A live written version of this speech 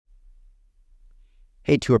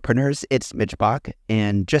Hey, tourpreneurs, it's Mitch Bach,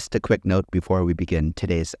 and just a quick note before we begin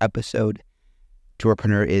today's episode.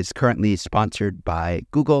 Tourpreneur is currently sponsored by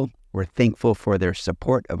Google. We're thankful for their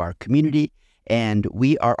support of our community, and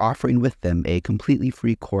we are offering with them a completely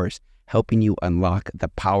free course helping you unlock the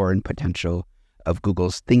power and potential of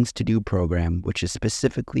Google's Things to Do program, which is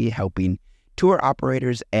specifically helping tour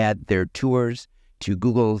operators add their tours to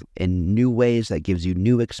Google in new ways that gives you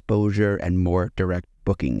new exposure and more direct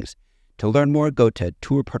bookings. To learn more, go to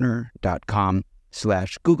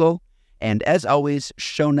tourpreneur.com/Google. And as always,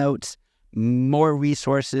 show notes, more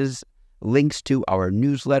resources, links to our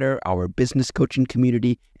newsletter, our business coaching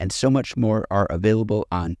community, and so much more are available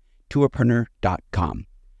on tourpreneur.com.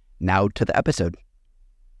 Now to the episode.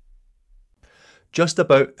 Just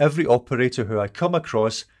about every operator who I come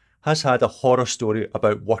across has had a horror story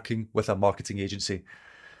about working with a marketing agency.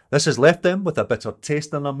 This has left them with a bitter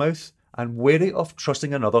taste in their mouth and wary of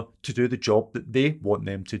trusting another to do the job that they want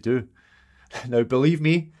them to do. Now, believe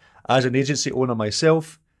me, as an agency owner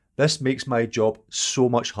myself, this makes my job so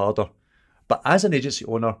much harder. But as an agency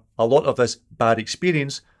owner, a lot of this bad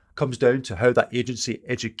experience comes down to how that agency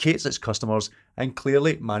educates its customers and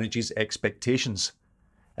clearly manages expectations.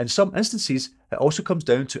 In some instances, it also comes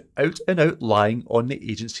down to out-and-out lying on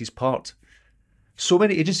the agency's part. So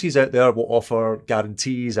many agencies out there will offer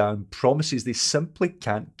guarantees and promises they simply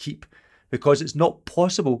can't keep because it's not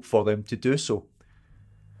possible for them to do so.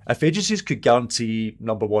 If agencies could guarantee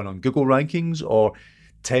number one on Google rankings or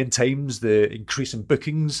 10 times the increase in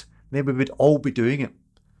bookings, then we would all be doing it.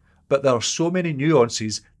 But there are so many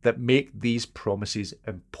nuances that make these promises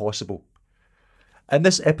impossible. In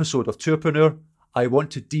this episode of Tourpreneur, I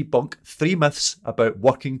want to debunk 3 myths about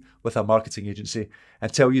working with a marketing agency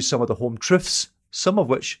and tell you some of the home truths, some of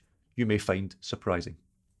which you may find surprising.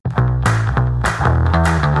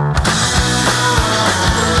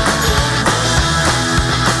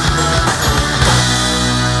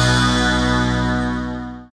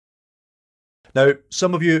 Now,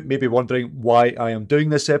 some of you may be wondering why I am doing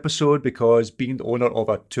this episode, because being the owner of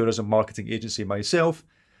a tourism marketing agency myself,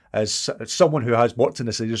 as someone who has worked in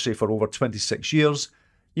this industry for over 26 years,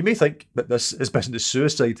 you may think that this is business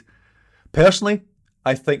suicide. Personally,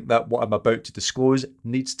 I think that what I'm about to disclose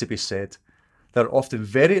needs to be said. There are often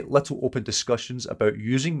very little open discussions about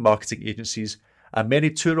using marketing agencies, and many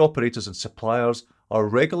tour operators and suppliers are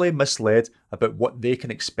regularly misled about what they can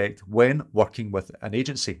expect when working with an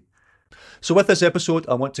agency. So with this episode,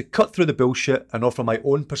 I want to cut through the bullshit and offer my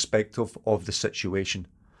own perspective of the situation.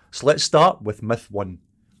 So let's start with myth 1.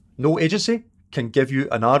 No agency can give you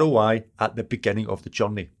an ROI at the beginning of the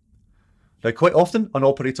journey. Now, quite often, an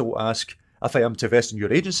operator will ask, if I am to invest in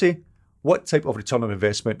your agency, what type of return on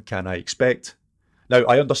investment can I expect? Now,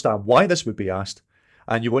 I understand why this would be asked,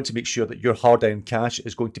 and you want to make sure that your hard-earned cash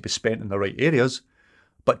is going to be spent in the right areas,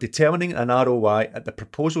 but determining an ROI at the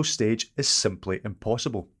proposal stage is simply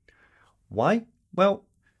impossible. Why? Well,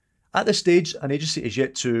 at this stage, an agency is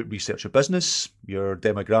yet to research your business, your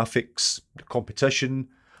demographics, your competition,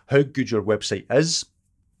 how good your website is,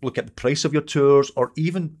 look at the price of your tours, or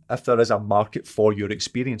even if there is a market for your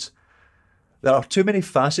experience. There are too many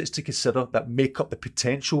facets to consider that make up the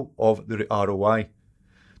potential of the ROI.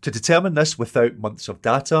 To determine this without months of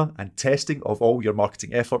data and testing of all your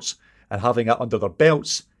marketing efforts and having it under their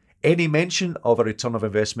belts, any mention of a return of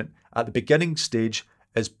investment at the beginning stage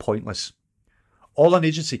is pointless. All an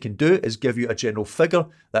agency can do is give you a general figure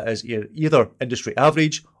that is either industry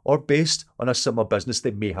average or based on a similar business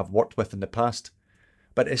they may have worked with in the past.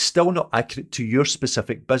 But it's still not accurate to your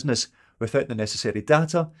specific business without the necessary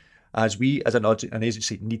data, as we as an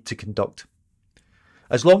agency need to conduct.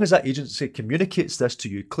 As long as that agency communicates this to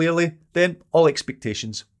you clearly, then all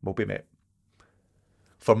expectations will be met.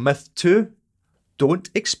 For myth 2, don't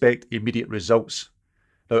expect immediate results.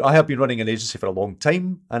 Now, I have been running an agency for a long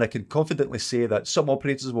time, and I can confidently say that some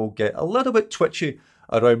operators will get a little bit twitchy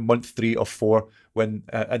around month 3 or 4 when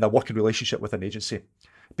in a working relationship with an agency,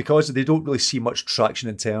 because they don't really see much traction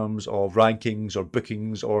in terms of rankings or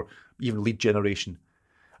bookings or even lead generation.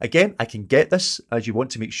 Again, I can get this, as you want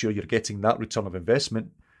to make sure you're getting that return of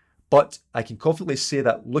investment, but I can confidently say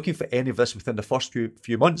that looking for any of this within the first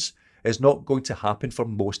few months is not going to happen for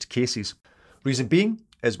most cases. Reason being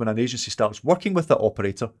is when an agency starts working with that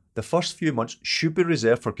operator, the first few months should be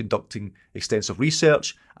reserved for conducting extensive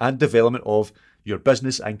research and development of your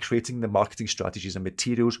business and creating the marketing strategies and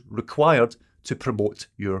materials required to promote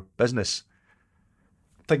your business.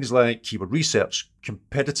 Things like keyword research,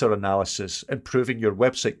 competitor analysis, improving your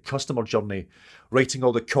website customer journey, writing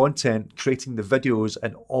all the content, creating the videos,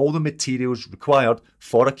 and all the materials required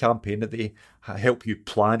for a campaign that they help you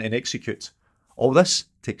plan and execute. All this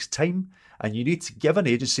takes time, and you need to give an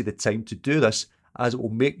agency the time to do this, as it will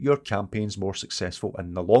make your campaigns more successful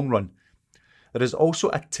in the long run. There is also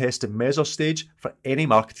a test and measure stage for any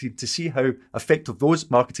marketing to see how effective those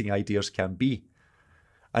marketing ideas can be.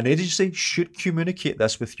 An agency should communicate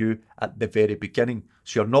this with you at the very beginning,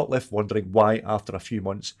 so you're not left wondering why after a few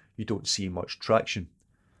months you don't see much traction.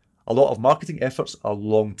 A lot of marketing efforts are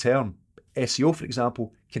long term. SEO, for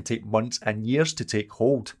example, can take months and years to take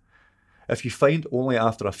hold. If you find only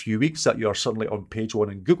after a few weeks that you are suddenly on page 1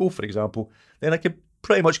 in Google, for example, then I can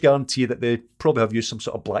pretty much guarantee that they probably have used some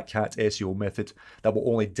sort of black hat SEO method that will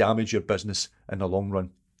only damage your business in the long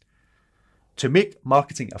run. To make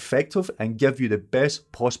marketing effective and give you the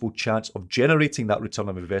best possible chance of generating that return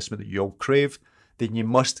on investment that you all crave, then you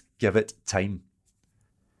must give it time.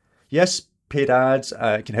 Yes, paid ads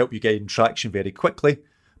can help you gain traction very quickly,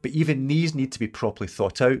 but even these need to be properly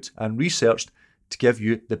thought out and researched to give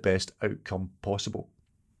you the best outcome possible.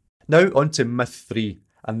 Now on to myth 3,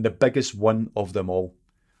 and the biggest one of them all.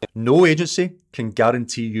 No agency can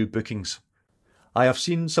guarantee you bookings. I have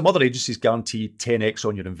seen some other agencies guarantee 10x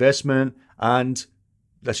on your investment, and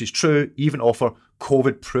this is true, even offer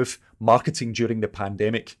COVID-proof marketing during the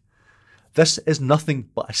pandemic. This is nothing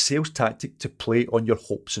but a sales tactic to play on your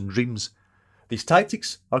hopes and dreams. These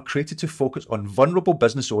tactics are created to focus on vulnerable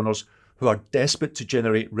business owners who are desperate to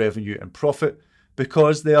generate revenue and profit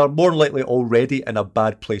because they are more likely already in a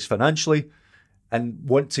bad place financially and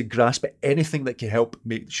want to grasp at anything that can help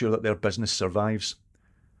make sure that their business survives.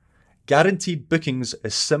 Guaranteed bookings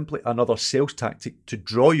is simply another sales tactic to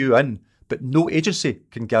draw you in, but no agency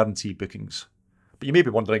can guarantee bookings. But you may be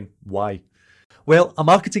wondering why. Well, a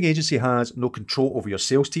marketing agency has no control over your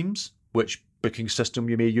sales teams, which booking system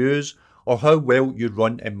you may use, or how well you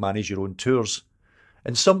run and manage your own tours.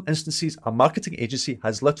 In some instances, a marketing agency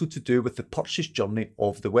has little to do with the purchase journey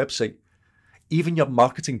of the website. Even your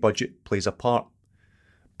marketing budget plays a part.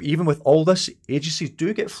 But even with all this, agencies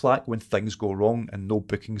do get flack when things go wrong and no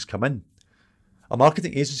bookings come in. A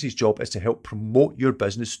marketing agency's job is to help promote your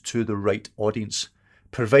business to the right audience,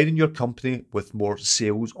 providing your company with more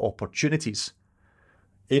sales opportunities.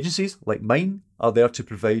 Agencies like mine are there to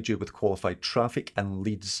provide you with qualified traffic and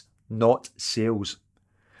leads, not sales.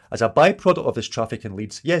 As a byproduct of this traffic and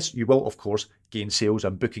leads, yes, you will of course gain sales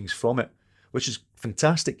and bookings from it, which is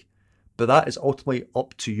fantastic, but that is ultimately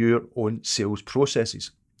up to your own sales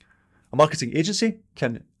processes. A marketing agency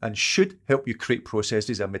can and should help you create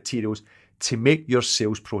processes and materials to make your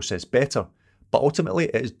sales process better, but ultimately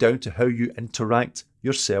it is down to how you interact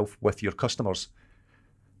yourself with your customers.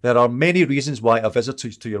 There are many reasons why a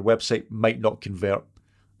visitor to your website might not convert.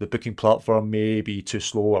 The booking platform may be too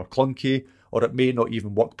slow or clunky, or it may not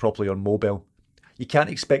even work properly on mobile. You can't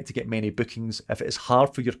expect to get many bookings if it is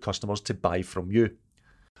hard for your customers to buy from you.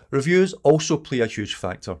 Reviews also play a huge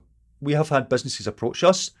factor. We have had businesses approach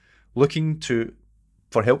us looking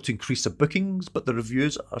for help to increase their bookings, but the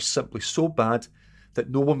reviews are simply so bad that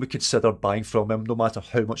no one would consider buying from them no matter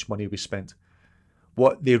how much money we spent.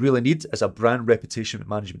 What they really need is a brand reputation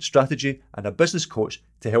management strategy and a business coach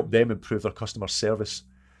to help them improve their customer service.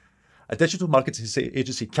 A digital marketing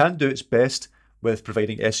agency can do its best with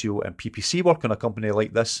providing SEO and PPC work on a company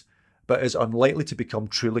like this, but is unlikely to become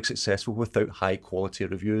truly successful without high quality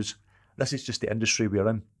reviews. This is just the industry we're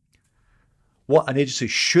in. What an agency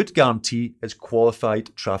should guarantee is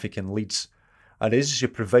qualified traffic and leads. An agency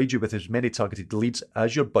should provide you with as many targeted leads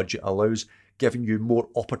as your budget allows, giving you more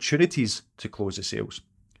opportunities to close the sales.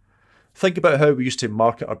 Think about how we used to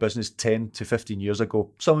market our business 10 to 15 years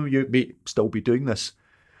ago. Some of you may still be doing this.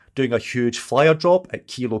 Doing a huge flyer drop at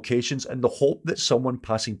key locations in the hope that someone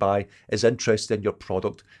passing by is interested in your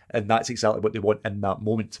product, and that's exactly what they want in that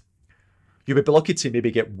moment. You would be lucky to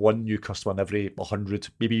maybe get one new customer in every 100,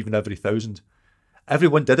 maybe even every 1,000.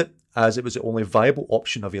 Everyone did it as it was the only viable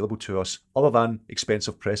option available to us, other than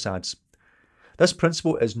expensive press ads. This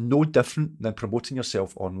principle is no different than promoting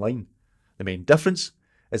yourself online. The main difference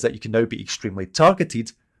is that you can now be extremely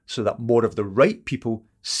targeted so that more of the right people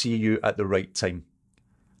see you at the right time.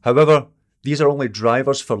 However, these are only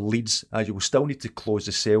drivers for leads, as you will still need to close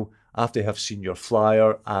the sale after you have seen your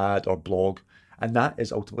flyer, ad or blog, and that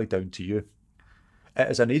is ultimately down to you. It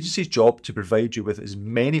is an agency's job to provide you with as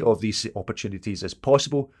many of these opportunities as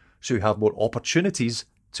possible so you have more opportunities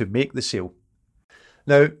to make the sale.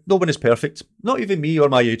 Now, no one is perfect, not even me or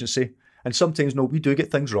my agency, and sometimes we do get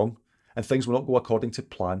things wrong and things will not go according to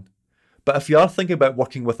plan. But if you are thinking about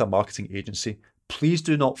working with a marketing agency, please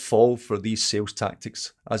do not fall for these sales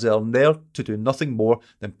tactics, as they are there to do nothing more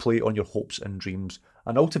than play on your hopes and dreams,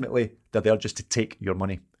 and ultimately they're there just to take your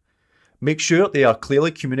money. Make sure they are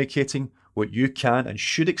clearly communicating what you can and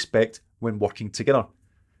should expect when working together.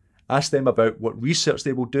 Ask them about what research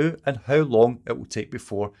they will do and how long it will take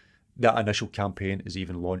before that initial campaign is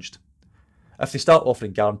even launched. If they start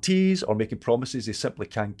offering guarantees or making promises they simply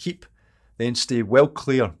can't keep, then stay well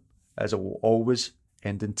clear, as it will always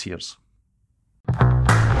end in tears.